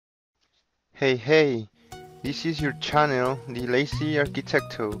Hey, this is your channel, the Lazy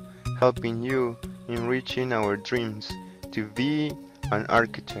Arquitecto, helping you in reaching our dreams to be an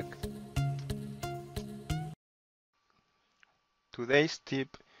architect. Today's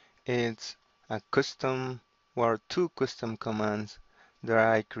tip is a custom or two custom commands that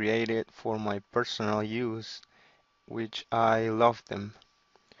I created for my personal use, which I love them,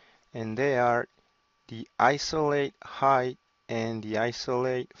 and they are the isolate height and the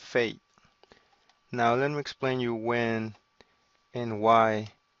isolate fade. Now let me explain you when and why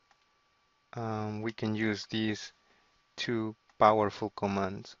we can use these two powerful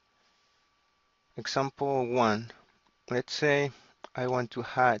commands. Example 1. Let's say I want to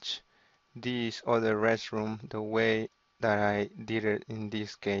hatch this other restroom the way that I did it in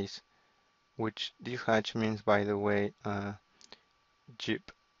this case, which this hatch means, by the way,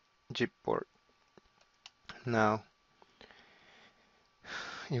 Jeep port. Now,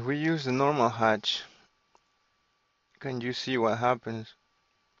 if we use the normal hatch, can you see what happens?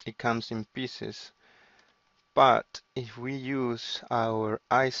 It comes in pieces. But if we use our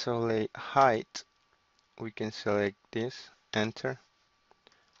isolate height, we can select this, enter,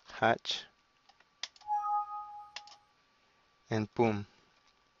 hatch, and boom.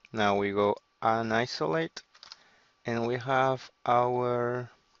 Now we go unisolate and we have our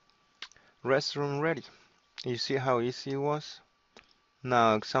restroom ready. You see how easy it was?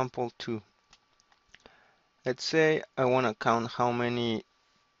 Now example 2. Let's say I want to count how many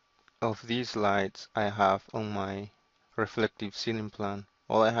of these lights I have on my reflective ceiling plan.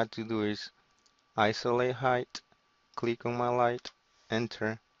 All I had to do is isolate height, click on my light,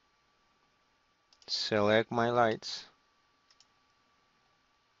 enter, select my lights,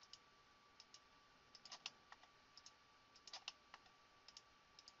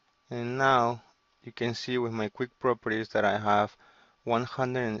 and now you can see with my quick properties that I have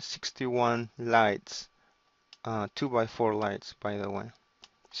 161 lights, 2x4 lights, by the way.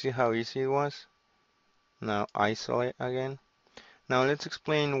 See how easy it was? Now isolate again. Now let's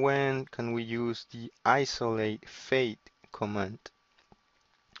explain when can we use the isolate fade command.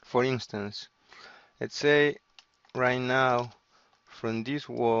 For instance, let's say right now from this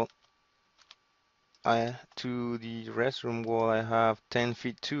wall to the restroom wall I have 10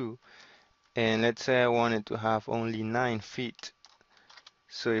 feet too, and let's say I wanted to have only 9 feet.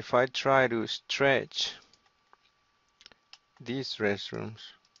 So if I try to stretch these restrooms,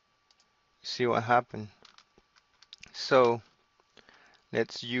 see what happened. So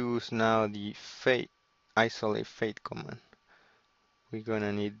let's use now the fade, isolate fade command. We're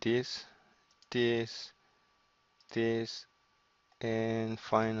gonna need this, this, and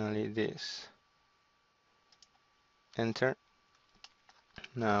finally this. Enter.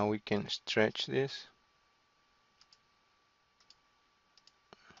 Now we can stretch this.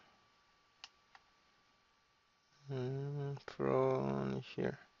 From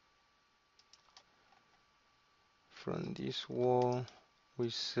here. From this wall, we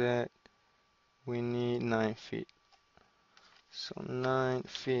said we need 9 feet. So 9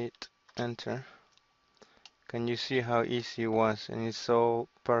 feet, enter. Can you see how easy it was? And it's so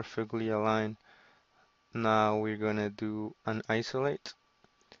perfectly aligned. Now we're gonna do an isolate,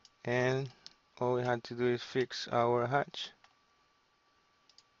 and all we had to do is fix our hatch.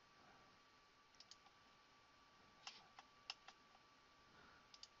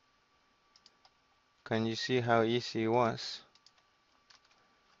 Can you see how easy it was?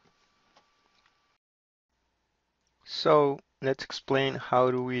 So let's explain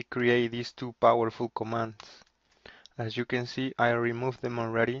how do we create these two powerful commands. As you can see, I removed them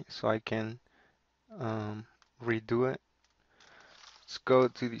already, so I can redo it. Let's go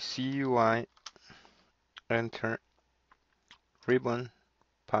to the CUI, enter, ribbon,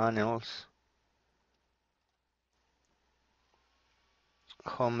 panels,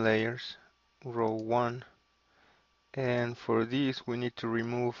 home layers, row 1, and for this we need to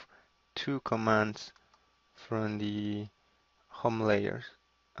remove two commands from the home layers.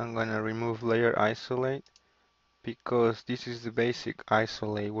 I'm gonna remove layer isolate because this is the basic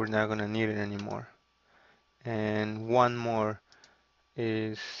isolate, we're not gonna need it anymore. And one more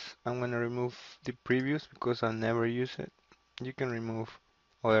is I'm gonna remove the previous because I never use it. You can remove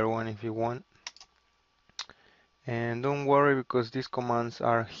other one if you want. And don't worry because these commands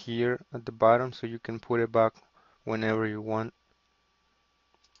are here at the bottom, so you can put it back whenever you want.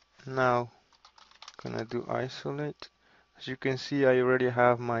 Now gonna do isolate. As you can see, I already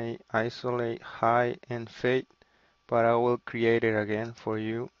have my isolate high and fade, but I will create it again for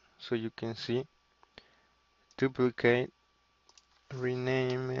you so you can see. Duplicate,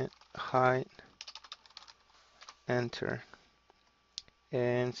 rename it height, enter.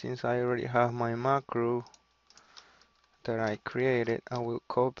 And since I already have my macro that I created, I will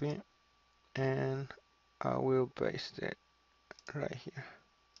copy and I will paste it right here.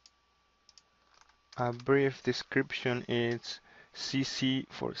 A brief description is CC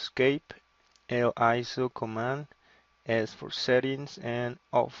for escape, L ISO command, S for settings, and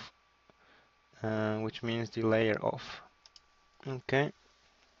off, which means the layer off. Okay,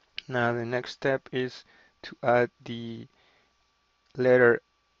 now the next step is to add the letter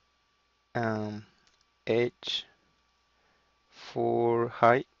H for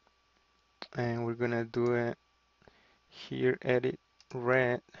height, and we're gonna do it here, edit,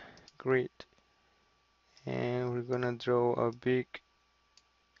 red, grid, and we're gonna draw a big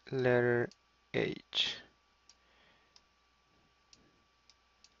letter H.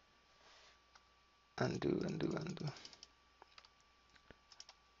 Undo, undo, undo.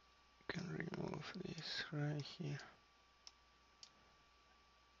 Can remove this right here.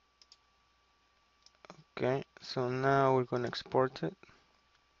 Okay, so now we're gonna export it.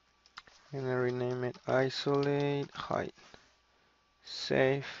 I'm gonna rename it isolate height.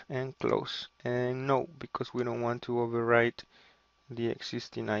 Save and close. And no, because we don't want to overwrite the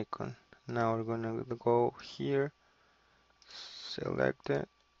existing icon. Now we're gonna go here, select it.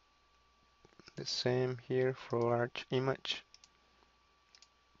 The same here for large image.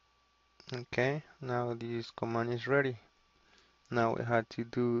 Okay, now this command is ready. Now we had to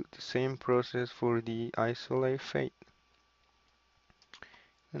do the same process for the isolate fade.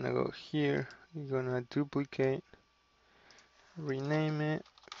 Gonna go here, you're gonna duplicate, rename it,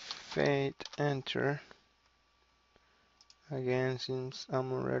 fade, enter. Again, since I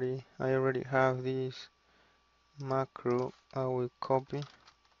already have this macro, I will copy,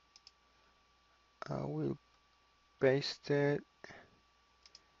 I will paste it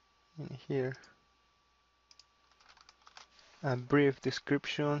in here. A brief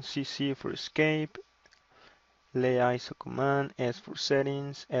description, CC for escape, lay ISO command, S for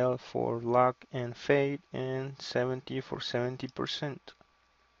settings, L for lock and fade, and 70 for 70%.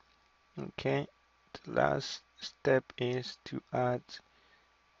 Okay, the last step is to add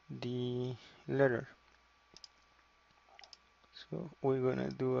the letter. So we're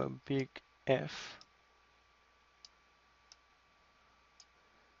gonna do a big F.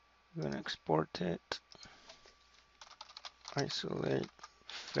 We're gonna export it, isolate,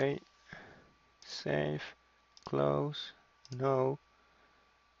 fade, save, close, no,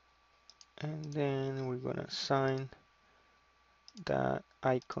 and then we're gonna assign that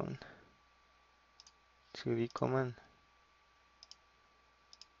icon to the command.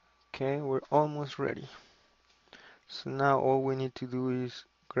 Okay, we're almost ready. So now all we need to do is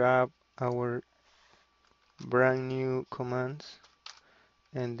grab our brand new commands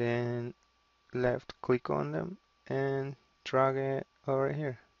and then left click on them and drag it over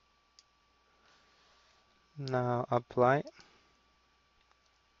here. Now apply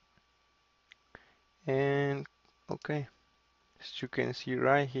and okay, as you can see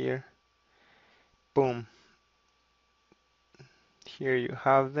right here, boom, here you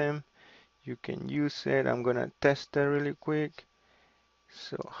have them. You can use it. I'm gonna test it really quick.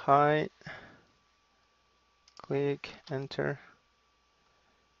 So height, click, enter,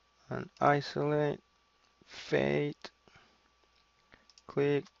 and isolate, fade,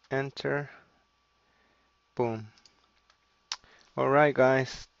 click, enter, boom. Alright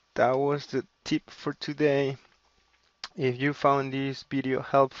guys, that was the tip for today. If you found this video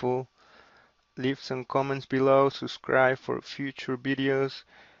helpful, leave some comments below, subscribe for future videos,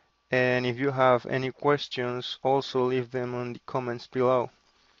 and if you have any questions, also leave them on the comments below.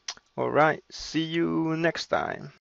 Alright, see you next time.